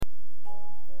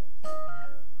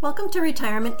Welcome to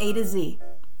Retirement A to Z.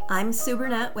 I'm Sue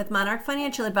Burnett with Monarch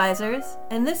Financial Advisors,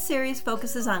 and this series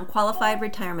focuses on qualified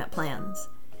retirement plans.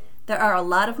 There are a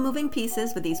lot of moving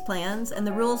pieces with these plans, and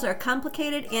the rules are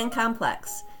complicated and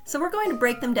complex, so we're going to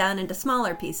break them down into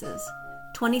smaller pieces.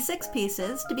 26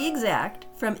 pieces, to be exact,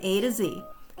 from A to Z,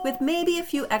 with maybe a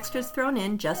few extras thrown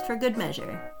in just for good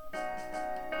measure.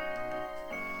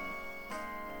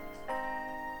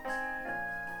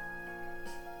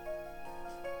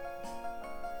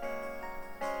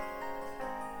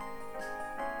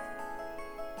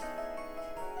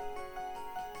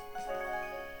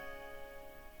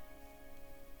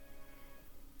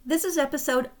 This is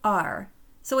episode R,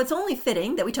 so it's only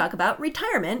fitting that we talk about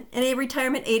retirement in a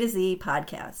Retirement A to Z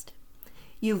podcast.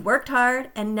 You've worked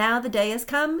hard, and now the day has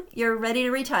come, you're ready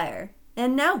to retire.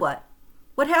 And now what?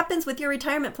 What happens with your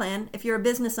retirement plan if you're a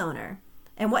business owner?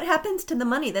 And what happens to the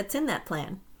money that's in that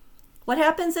plan? What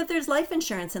happens if there's life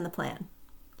insurance in the plan?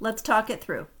 Let's talk it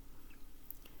through.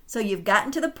 So you've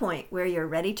gotten to the point where you're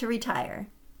ready to retire,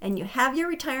 and you have your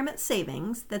retirement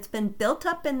savings that's been built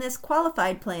up in this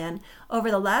qualified plan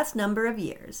over the last number of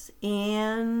years.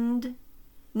 And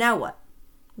now what?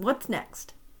 What's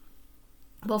next?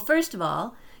 Well, first of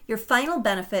all, your final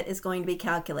benefit is going to be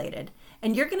calculated,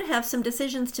 and you're going to have some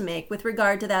decisions to make with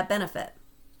regard to that benefit.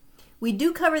 We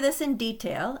do cover this in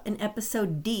detail in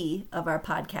episode D of our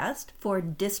podcast for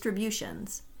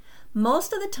distributions.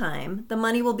 Most of the time, the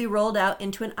money will be rolled out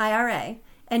into an IRA,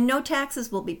 and no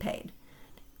taxes will be paid.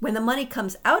 When the money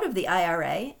comes out of the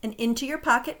IRA and into your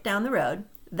pocket down the road,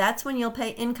 that's when you'll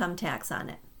pay income tax on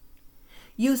it.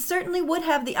 You certainly would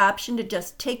have the option to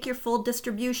just take your full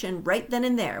distribution right then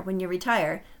and there when you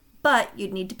retire, but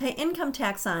you'd need to pay income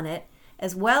tax on it,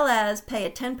 as well as pay a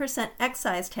 10%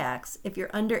 excise tax if you're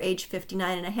under age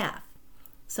 59 and a half.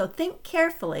 So think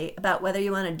carefully about whether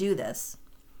you want to do this.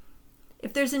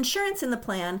 If there's insurance in the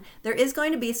plan, there is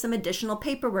going to be some additional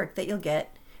paperwork that you'll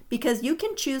get, because you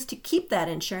can choose to keep that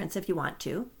insurance if you want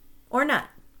to, or not.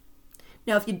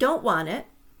 Now, if you don't want it,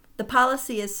 the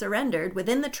policy is surrendered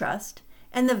within the trust,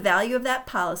 and the value of that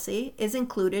policy is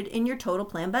included in your total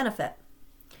plan benefit.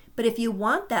 But if you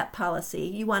want that policy,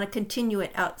 you want to continue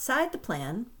it outside the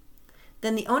plan,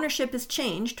 then the ownership is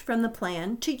changed from the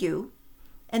plan to you,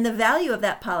 and the value of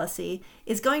that policy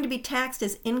is going to be taxed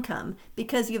as income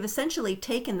because you've essentially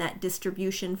taken that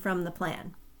distribution from the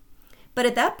plan. But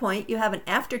at that point, you have an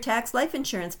after-tax life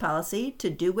insurance policy to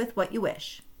do with what you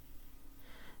wish.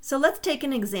 So let's take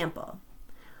an example.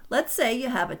 Let's say you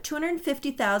have a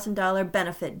 $250,000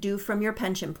 benefit due from your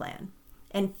pension plan,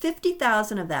 and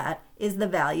 $50,000 of that is the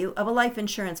value of a life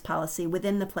insurance policy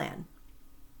within the plan.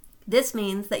 This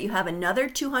means that you have another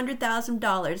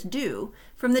 $200,000 due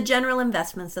from the general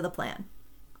investments of the plan.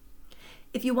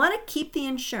 If you want to keep the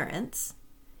insurance,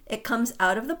 it comes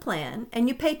out of the plan, and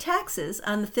you pay taxes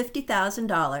on the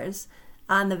 $50,000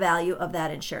 on the value of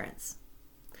that insurance.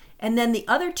 And then the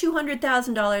other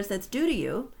 $200,000 that's due to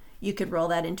you, you could roll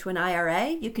that into an IRA,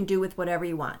 you can do with whatever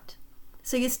you want.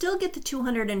 So you still get the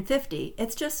 $250,000,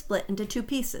 it's just split into two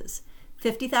pieces.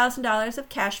 $50,000 of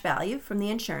cash value from the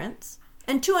insurance,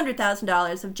 and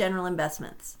 $200,000 of general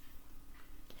investments.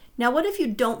 Now what if you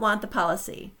don't want the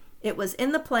policy? It was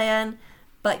in the plan,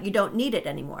 but you don't need it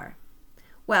anymore.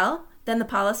 Well, then the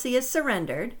policy is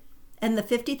surrendered, and the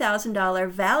 $50,000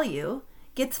 value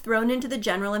gets thrown into the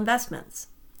general investments.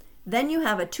 Then you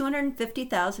have a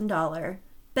 $250,000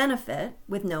 benefit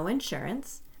with no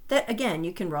insurance that, again,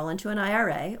 you can roll into an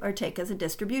IRA or take as a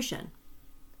distribution.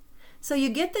 So you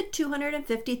get the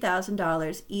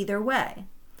 $250,000 either way.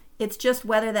 It's just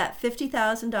whether that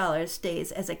 $50,000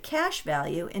 stays as a cash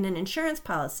value in an insurance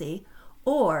policy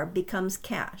or becomes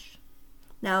cash.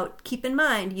 Now, keep in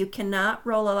mind, you cannot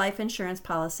roll a life insurance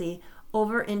policy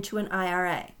over into an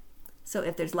IRA. So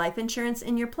if there's life insurance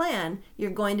in your plan,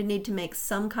 you're going to need to make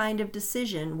some kind of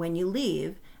decision when you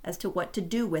leave as to what to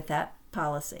do with that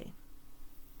policy.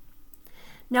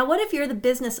 Now, what if you're the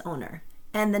business owner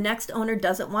and the next owner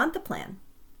doesn't want the plan?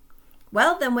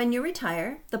 Well, then when you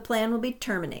retire, the plan will be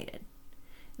terminated.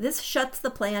 This shuts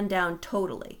the plan down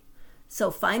totally.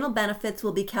 So final benefits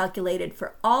will be calculated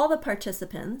for all the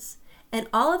participants, and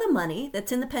all of the money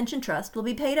that's in the pension trust will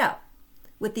be paid out,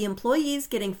 with the employees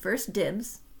getting first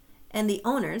dibs and the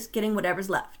owners getting whatever's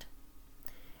left.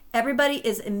 Everybody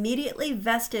is immediately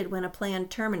vested when a plan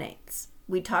terminates.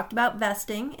 We talked about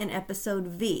vesting in episode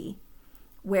V,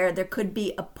 where there could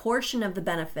be a portion of the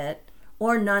benefit,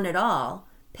 or none at all,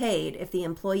 paid if the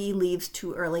employee leaves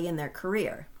too early in their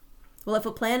career. Well, if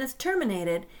a plan is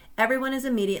terminated, everyone is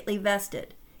immediately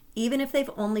vested, even if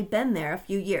they've only been there a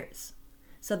few years.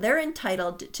 So they're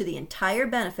entitled to the entire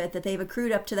benefit that they've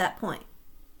accrued up to that point.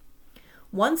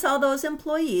 Once all those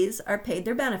employees are paid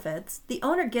their benefits, the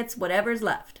owner gets whatever's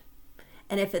left.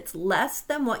 And if it's less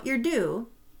than what you're due,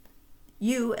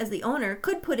 you as the owner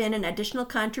could put in an additional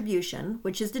contribution,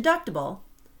 which is deductible,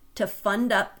 to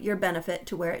fund up your benefit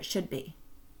to where it should be.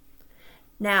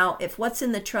 Now, if what's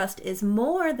in the trust is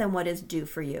more than what is due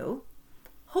for you,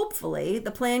 hopefully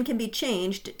the plan can be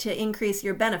changed to increase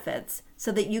your benefits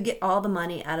so that you get all the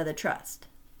money out of the trust.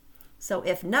 So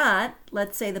if not,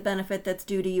 let's say the benefit that's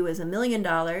due to you is $1 million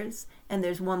and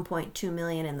there's $1.2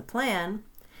 million in the plan,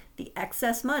 the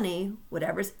excess money,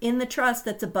 whatever's in the trust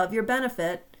that's above your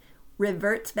benefit,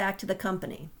 reverts back to the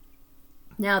company.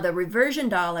 Now the reversion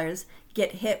dollars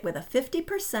get hit with a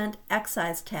 50%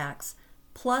 excise tax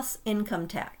plus income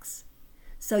tax.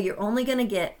 So you're only going to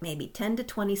get maybe 10 to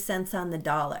 20 cents on the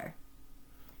dollar.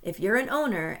 If you're an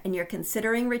owner and you're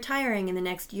considering retiring in the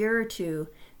next year or two,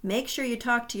 make sure you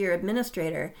talk to your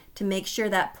administrator to make sure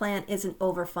that plan isn't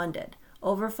overfunded.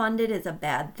 Overfunded is a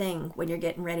bad thing when you're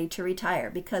getting ready to retire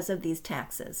because of these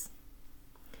taxes.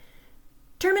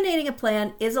 Terminating a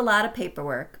plan is a lot of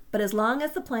paperwork, but as long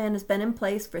as the plan has been in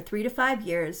place for 3 to 5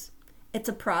 years, it's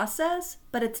a process,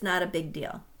 but it's not a big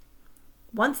deal.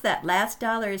 Once that last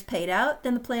dollar is paid out,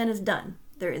 then the plan is done.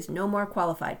 There is no more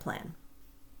qualified plan.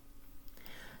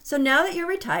 So now that you're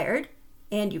retired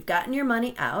and you've gotten your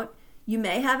money out, you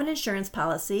may have an insurance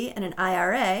policy and an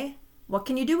IRA. What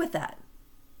can you do with that?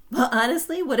 Well,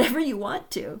 honestly, whatever you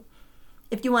want to.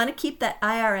 If you want to keep that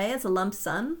IRA as a lump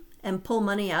sum and pull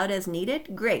money out as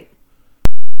needed, great.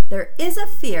 There is a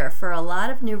fear for a lot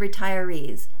of new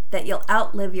retirees that you'll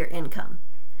outlive your income,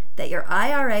 that your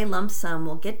IRA lump sum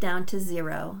will get down to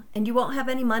zero and you won't have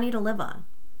any money to live on.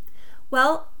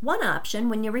 Well, one option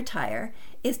when you retire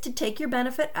is to take your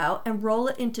benefit out and roll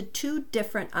it into 2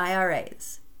 different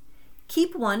IRAs.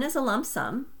 Keep one as a lump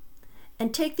sum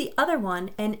and take the other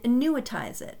one and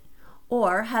annuitize it,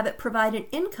 or have it provide an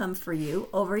income for you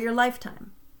over your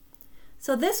lifetime.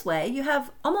 So this way, you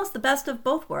have almost the best of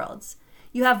both worlds.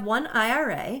 You have one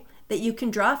IRA that you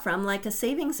can draw from like a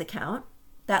savings account,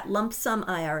 that lump sum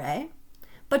IRA,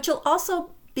 but you'll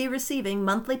also be receiving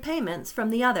monthly payments from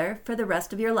the other for the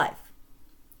rest of your life.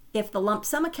 If the lump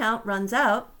sum account runs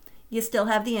out, you still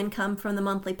have the income from the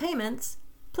monthly payments,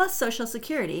 plus Social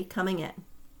Security coming in.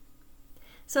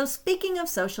 So speaking of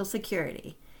Social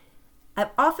Security, I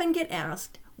often get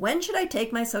asked, when should I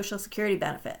take my Social Security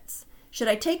benefits? Should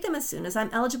I take them as soon as I'm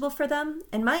eligible for them?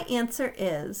 And my answer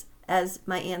is, as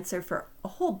my answer for a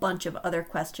whole bunch of other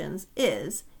questions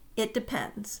is, it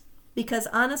depends. Because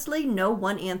honestly, no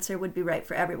one answer would be right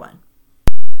for everyone.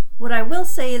 What I will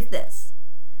say is this: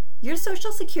 your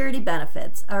Social Security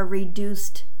benefits are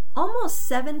reduced almost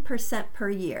 7% per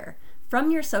year from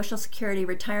your Social Security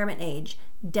retirement age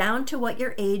down to what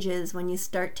your age is when you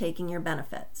start taking your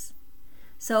benefits.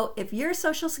 So if your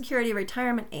Social Security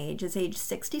retirement age is age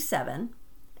 67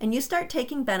 and you start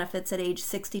taking benefits at age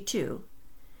 62,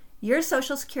 your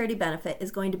Social Security benefit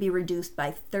is going to be reduced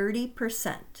by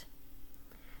 30%.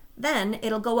 Then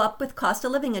it'll go up with cost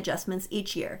of living adjustments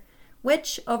each year,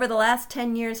 which over the last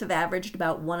 10 years have averaged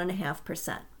about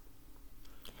 1.5%.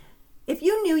 If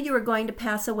you knew you were going to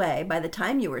pass away by the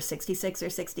time you were 66 or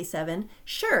 67,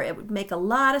 sure, it would make a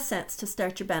lot of sense to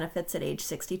start your benefits at age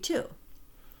 62.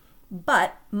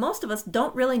 But most of us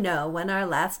don't really know when our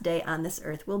last day on this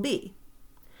earth will be.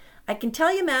 I can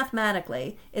tell you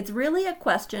mathematically, it's really a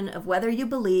question of whether you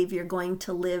believe you're going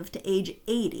to live to age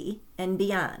 80 and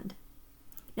beyond.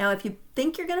 Now, if you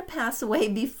think you're going to pass away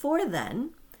before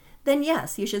then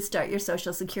yes, you should start your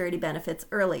Social Security benefits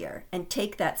earlier and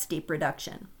take that steep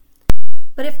reduction.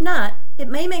 But if not, it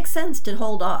may make sense to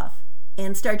hold off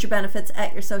and start your benefits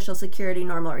at your Social Security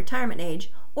normal retirement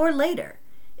age or later.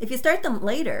 If you start them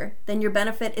later, then your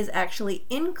benefit is actually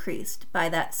increased by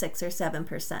that 6 or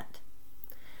 7%.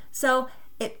 So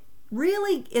it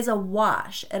really is a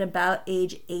wash at about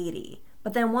age 80.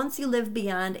 But then once you live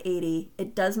beyond 80,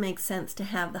 it does make sense to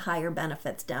have the higher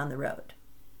benefits down the road.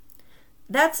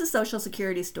 That's the Social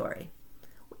Security story.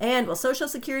 And will Social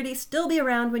Security still be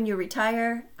around when you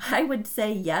retire? I would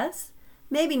say yes.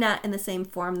 Maybe not in the same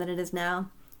form that it is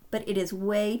now, but it is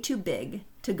way too big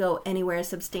to go anywhere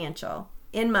substantial,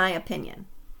 in my opinion.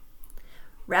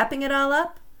 Wrapping it all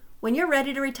up, when you're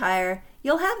ready to retire,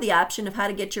 you'll have the option of how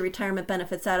to get your retirement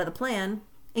benefits out of the plan,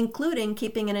 including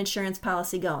keeping an insurance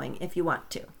policy going if you want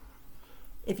to.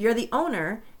 If you're the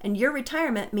owner and your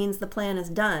retirement means the plan is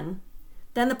done,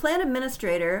 then the plan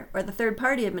administrator or the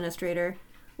third-party administrator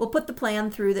will put the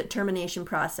plan through the termination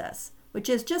process, which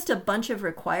is just a bunch of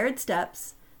required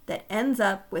steps that ends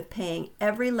up with paying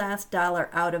every last dollar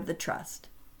out of the trust.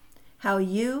 How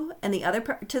you and the other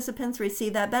participants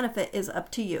receive that benefit is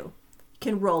up to you.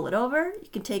 can roll it over, you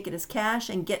can take it as cash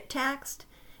and get taxed.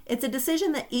 It's a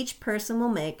decision that each person will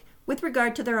make with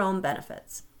regard to their own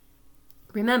benefits.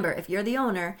 Remember, if you're the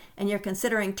owner and you're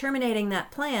considering terminating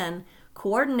that plan,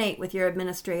 coordinate with your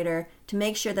administrator to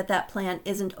make sure that that plan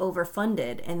isn't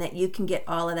overfunded and that you can get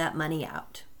all of that money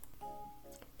out.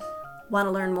 Want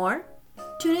to learn more?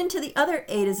 Tune into the other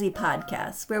A to Z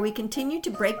podcasts where we continue to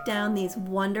break down these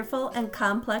wonderful and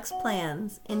complex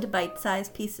plans into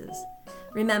bite-sized pieces.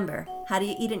 Remember, how do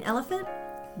you eat an elephant?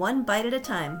 One bite at a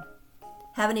time.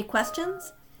 Have any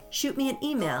questions? Shoot me an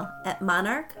email at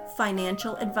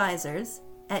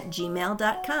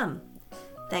monarchfinancialadvisors@gmail.com.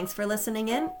 Thanks for listening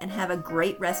in and have a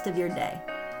great rest of your day.